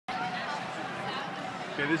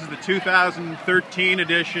Okay, this is the 2013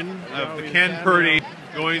 edition of the Ken Purdy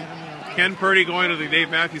going to the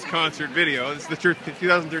Dave Matthews concert video. This is the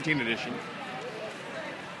 2013 edition.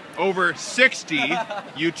 Over 60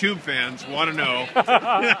 YouTube fans want to know.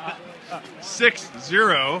 60.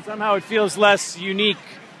 Somehow it feels less unique.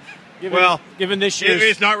 Given this year's,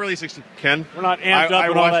 it's not really 60. Ken, we're not amped up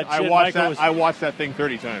and all that shit. I watched that thing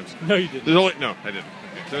 30 times. No, you didn't. No, I didn't.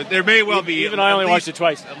 So there may well be. Even I only watched it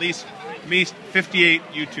twice. At least 58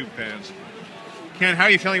 YouTube fans. Ken, how are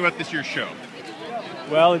you feeling about this year's show?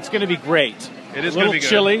 Well, it's going to be great. It is going to be good. A little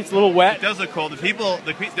chilly. It's a little wet. It does look cold.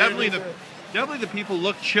 Definitely the people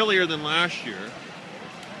look chillier than last year.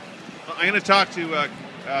 I'm going to talk to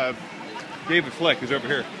David Flick, who's over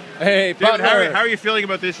here. Hey, David, how are you feeling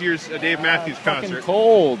about this year's Dave Matthews concert?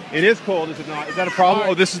 Cold. It is cold, is it not? Is that a problem?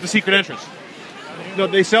 Oh, this is the secret entrance. No,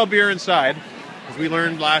 they sell beer inside, as we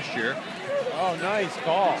learned last year. Oh, nice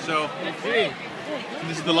call. So,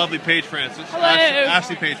 this is the lovely Paige Francis. Hello.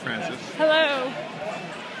 Ashley Paige Francis. Hello.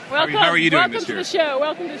 Welcome. How are you doing this year? Welcome to the show.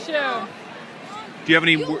 Welcome to the show. Do you have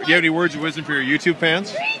any words of wisdom for your YouTube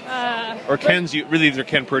fans? Or Ken's? Really, these are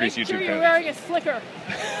Ken Purdy's YouTube fans. You're wearing a slicker.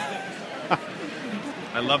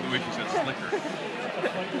 I love the way she says slicker.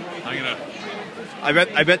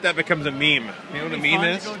 I bet that becomes a meme. You know what a meme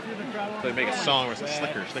is? So they make a song where it says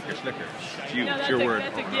slicker, slicker, slicker. It's you. It's your word.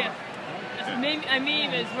 That's a gift. A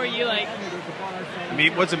meme is where you like.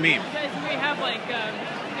 What's a meme? Because we have like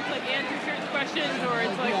it's like answer certain questions, or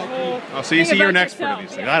it's like whole. Oh, so you see, you're an expert yourself. in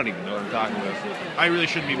these things. I don't even know what I'm talking about. I really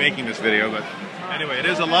shouldn't be making this video, but anyway, it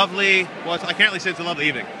is a lovely. Well, I can't really say it's a lovely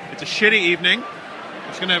evening. It's a shitty evening.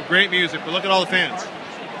 It's going to have great music, but look at all the fans.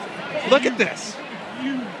 Look at this.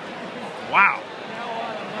 Wow.